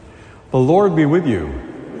The Lord be with you.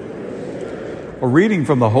 A reading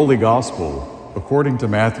from the Holy Gospel according to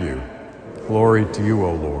Matthew. Glory to you,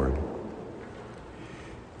 O Lord.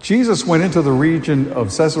 Jesus went into the region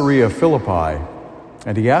of Caesarea Philippi,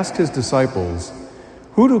 and he asked his disciples,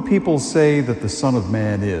 "Who do people say that the Son of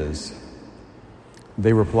Man is?"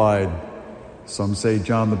 They replied, "Some say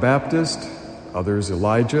John the Baptist, others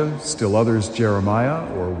Elijah, still others Jeremiah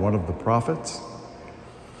or one of the prophets."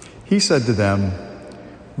 He said to them,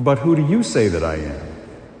 "But who do you say that I am?"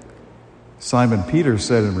 Simon Peter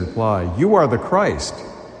said in reply, "You are the Christ,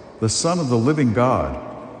 the Son of the living God."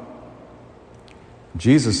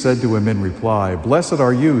 Jesus said to him in reply, "Blessed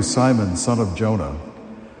are you, Simon, son of Jonah,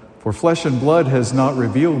 for flesh and blood has not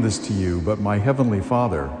revealed this to you, but my heavenly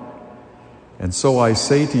Father. And so I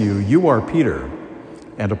say to you, you are Peter,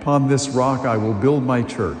 and upon this rock I will build my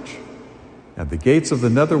church, and the gates of the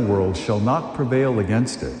netherworld shall not prevail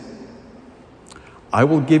against it. I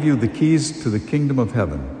will give you the keys to the kingdom of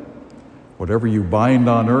heaven. Whatever you bind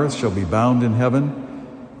on earth shall be bound in heaven,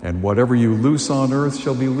 and whatever you loose on earth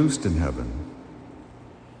shall be loosed in heaven."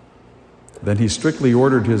 Then he strictly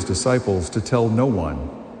ordered his disciples to tell no one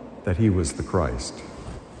that he was the Christ.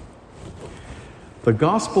 The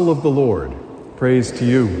Gospel of the Lord. Praise to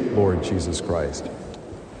you, Lord Jesus Christ.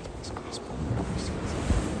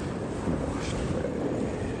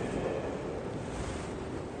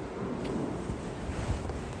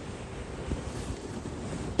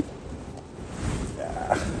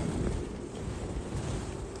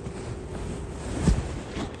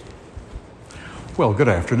 Well, good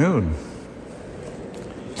afternoon.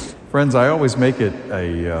 Friends, I always make it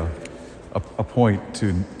a point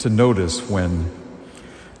to notice when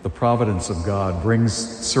the providence of God brings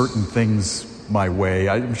certain things my way.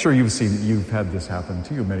 I'm sure you've had this happen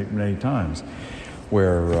to you many times,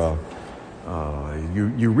 where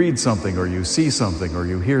you read something or you see something or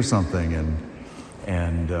you hear something,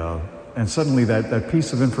 and suddenly that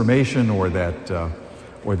piece of information or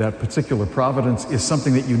that particular providence is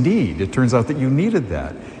something that you need. It turns out that you needed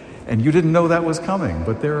that, and you didn't know that was coming,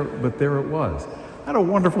 but there it was. I had a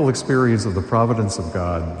wonderful experience of the providence of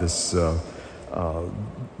God this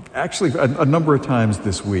actually a number of times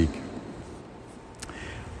this week,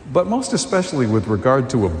 but most especially with regard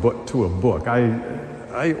to a book.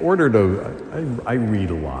 I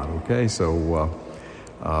read a lot. Okay, so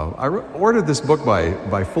I ordered this book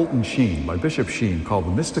by Fulton Sheen, by Bishop Sheen, called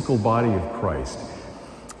The Mystical Body of Christ.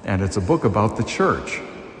 And it's a book about the church.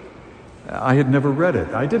 I had never read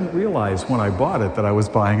it. I didn't realize when I bought it that I was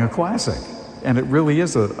buying a classic. And it really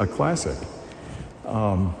is a classic.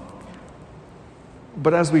 But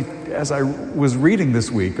as I was reading this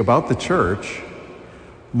week about the church,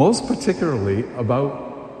 most particularly about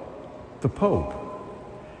the Pope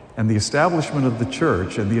and the establishment of the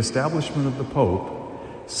church and the establishment of the Pope,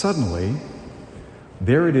 suddenly,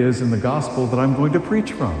 there it is in the gospel that I'm going to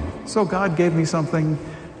preach from. So God gave me something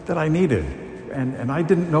that I needed, and I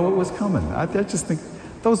didn't know it was coming. I just think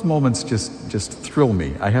those moments just thrill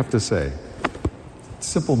me, I have to say.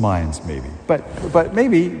 Simple minds, maybe. But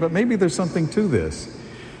maybe there's something to this.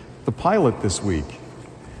 The pilot this week,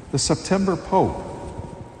 the September Pope,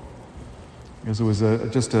 because it was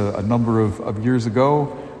just a number of years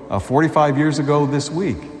ago, 45 years ago this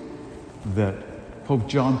week, that Pope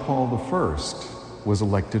John Paul I was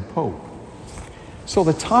elected Pope. So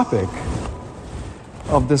the topic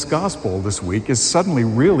of this gospel this week is suddenly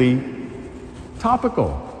really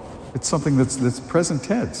topical. It's something that's present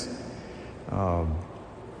tense.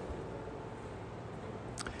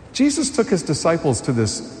 Jesus took his disciples to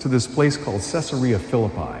this place called Caesarea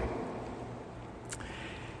Philippi.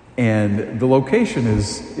 And the location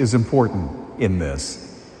is important in this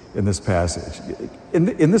passage.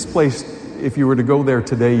 In this place, if you were to go there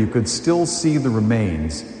today, you could still see the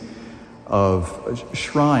remains of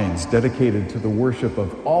shrines dedicated to the worship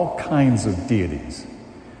of all kinds of deities.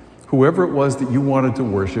 Whoever it was that you wanted to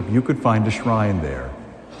worship, you could find a shrine there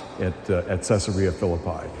at Caesarea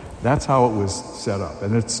Philippi. That's how it was set up,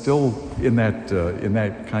 and it's still in that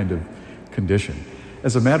kind of condition.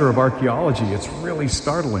 As a matter of archaeology, it's really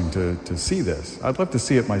startling to see this. I'd love to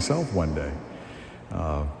see it myself one day.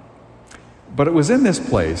 But it was in this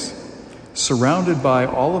place, surrounded by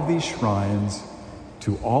all of these shrines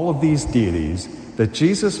to all of these deities, that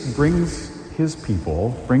Jesus brings his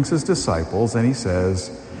people, brings his disciples, and he says,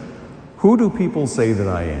 "Who do people say that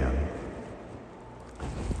I am?"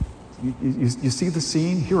 You see the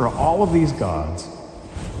scene? Here are all of these gods,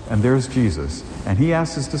 and there's Jesus. And he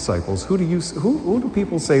asks his disciples, who do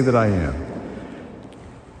people say that I am?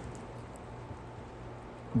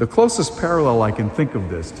 The closest parallel I can think of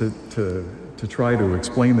this to to try to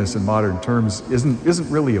explain this in modern terms isn't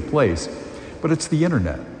really a place, but it's the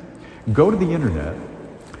internet. Go to the internet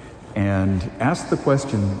and ask the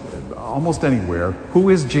question almost anywhere, who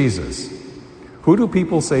is Jesus? Who do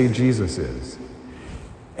people say Jesus is?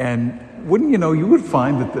 And wouldn't you know, you would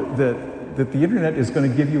find that the internet is going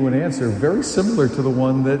to give you an answer very similar to the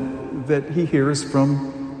one that he hears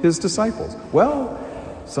from his disciples. Well,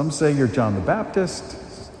 some say you're John the Baptist,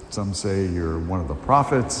 some say you're one of the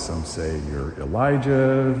prophets, some say you're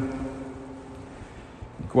Elijah.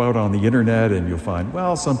 You go out on the internet and you'll find,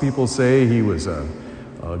 well, some people say he was a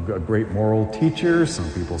great moral teacher, some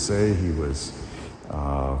people say he was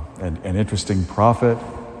an interesting prophet,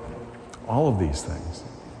 all of these things.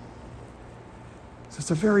 So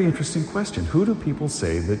it's a very interesting question. Who do people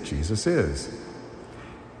say that Jesus is?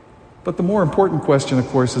 But the more important question, of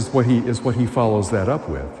course, is what he follows that up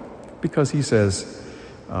with. Because he says,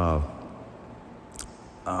 who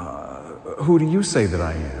do you say that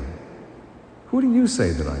I am? Who do you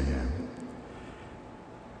say that I am?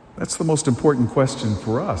 That's the most important question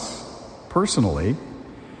for us, personally.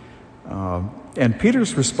 And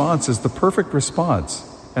Peter's response is the perfect response.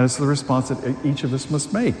 And it's the response that each of us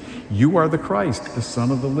must make. You are the Christ, the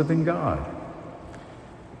Son of the living God.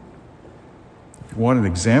 If you want an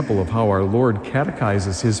example of how our Lord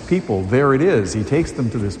catechizes his people, there it is. He takes them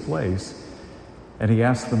to this place and he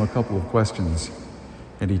asks them a couple of questions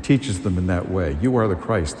and he teaches them in that way. You are the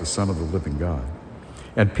Christ, the Son of the living God.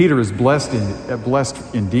 And Peter is blessed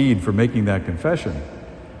indeed for making that confession.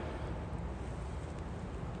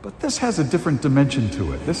 But this has a different dimension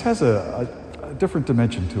to it. This has a different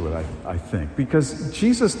dimension to it, I think, because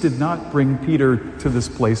Jesus did not bring Peter to this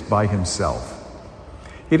place by himself.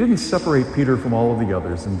 He didn't separate Peter from all of the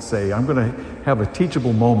others and say, I'm going to have a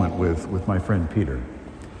teachable moment with my friend Peter.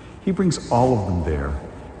 He brings all of them there,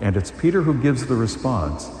 and it's Peter who gives the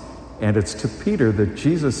response, and it's to Peter that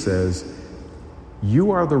Jesus says,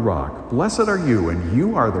 you are the rock, blessed are you, and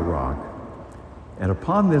you are the rock, and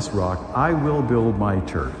upon this rock I will build my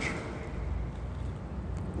church.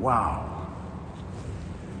 Wow.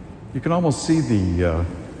 You can almost see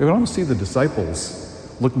the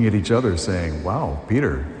disciples looking at each other saying, wow,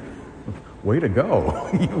 Peter, way to go.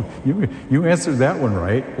 you answered that one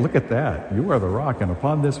right. Look at that. You are the rock, and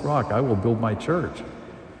upon this rock I will build my church.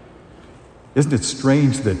 Isn't it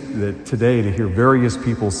strange that today to hear various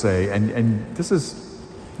people say, and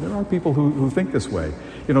there are people who think this way.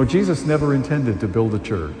 You know, Jesus never intended to build a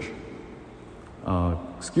church.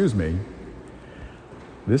 Excuse me.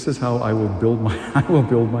 This is how I will build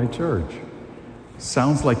my church.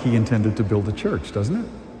 Sounds like he intended to build a church, doesn't it?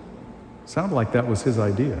 Sounded like that was his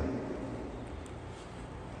idea.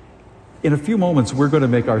 In a few moments, we're going to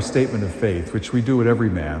make our statement of faith, which we do at every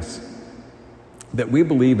Mass, that we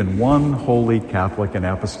believe in one holy Catholic and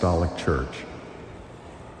Apostolic Church.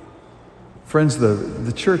 Friends,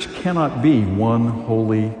 the church cannot be one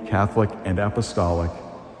holy Catholic and Apostolic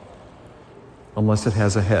unless it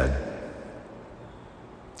has a head.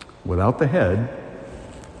 Without the head,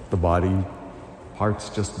 the body, parts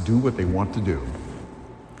just do what they want to do.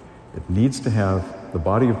 It needs to have, the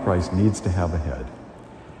body of Christ needs to have a head.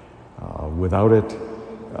 Without it,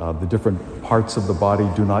 the different parts of the body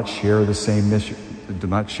do not share the same mission.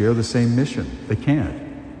 They can't.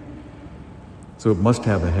 So it must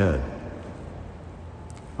have a head.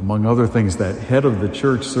 Among other things, that head of the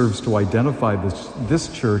church serves to identify this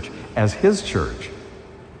church as his church.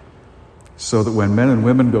 So that when men and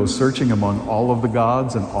women go searching among all of the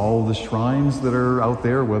gods and all the shrines that are out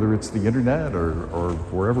there, whether it's the internet or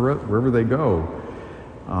wherever they go,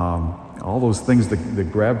 all those things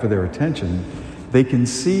that grab for their attention, they can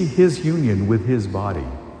see his union with his body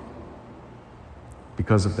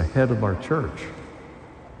because of the head of our church.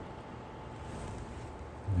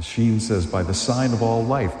 Sheen says, by the sign of all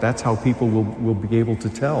life. That's how people will be able to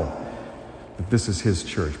tell that this is his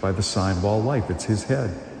church, by the sign of all life. It's his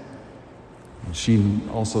head. Sheen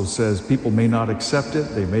also says people may not accept it,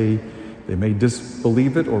 they may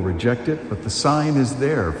disbelieve it or reject it, but the sign is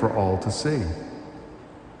there for all to see. And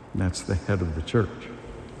that's the head of the church.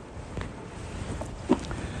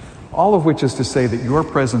 All of which is to say that your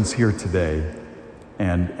presence here today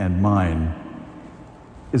and mine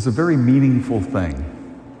is a very meaningful thing.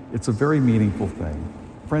 It's a very meaningful thing.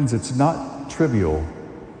 Friends, it's not trivial.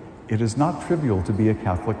 It is not trivial to be a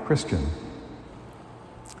Catholic Christian.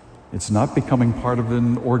 It's not becoming part of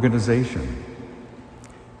an organization.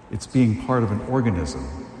 It's being part of an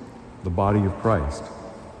organism, the body of Christ.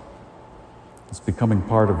 It's becoming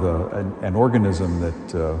part of an organism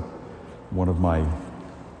that one of my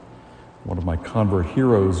convert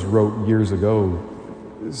heroes wrote years ago,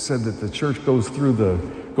 said that the church goes through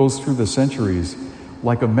goes through the centuries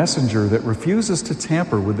like a messenger that refuses to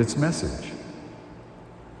tamper with its message.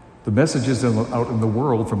 The messages out in the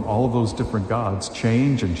world from all of those different gods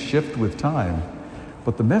change and shift with time,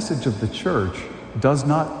 but the message of the church does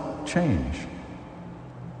not change.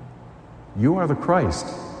 You are the Christ,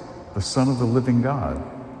 the Son of the living God.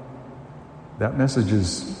 That message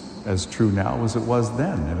is as true now as it was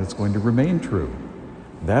then, and it's going to remain true.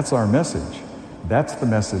 That's our message. That's the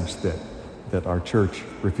message that our church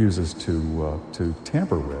refuses to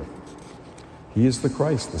tamper with. He is the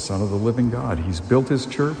Christ, the Son of the living God. He's built his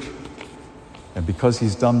church, and because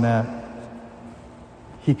he's done that,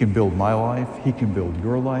 he can build my life, he can build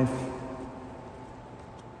your life.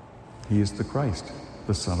 He is the Christ,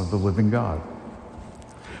 the Son of the living God.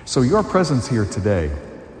 So your presence here today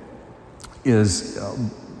is,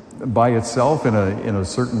 by itself, in a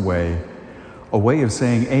certain way, a way of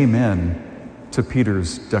saying amen to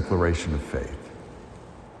Peter's declaration of faith.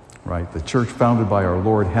 Right? The church founded by our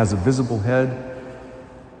Lord has a visible head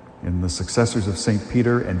in the successors of St.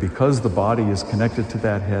 Peter, and because the body is connected to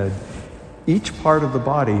that head, each part of the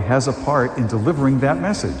body has a part in delivering that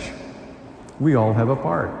message. We all have a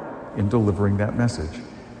part in delivering that message.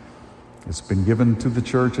 It's been given to the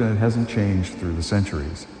church and it hasn't changed through the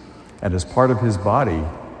centuries. And as part of his body,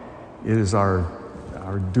 it is our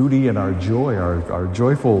duty and our joy, our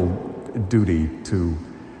joyful duty to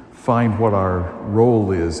find what our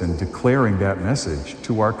role is in declaring that message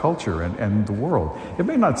to our culture and the world. It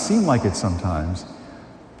may not seem like it sometimes,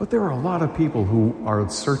 but there are a lot of people who are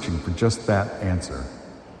searching for just that answer.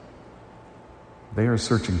 They are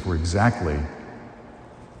searching for exactly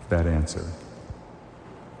that answer.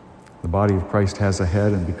 The body of Christ has a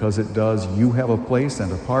head, and because it does, you have a place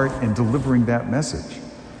and a part in delivering that message.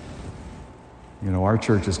 You know, our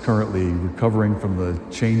church is currently recovering from the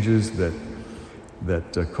changes that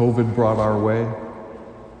COVID brought our way.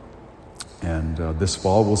 And this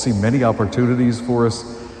fall, we'll see many opportunities for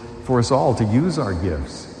us all to use our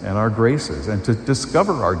gifts and our graces and to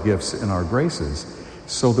discover our gifts and our graces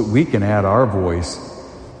so that we can add our voice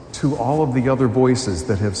to all of the other voices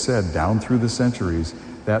that have said down through the centuries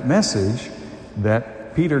that message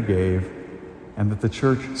that Peter gave and that the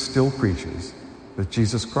church still preaches, that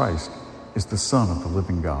Jesus Christ is the Son of the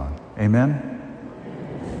living God. Amen?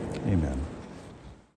 Amen.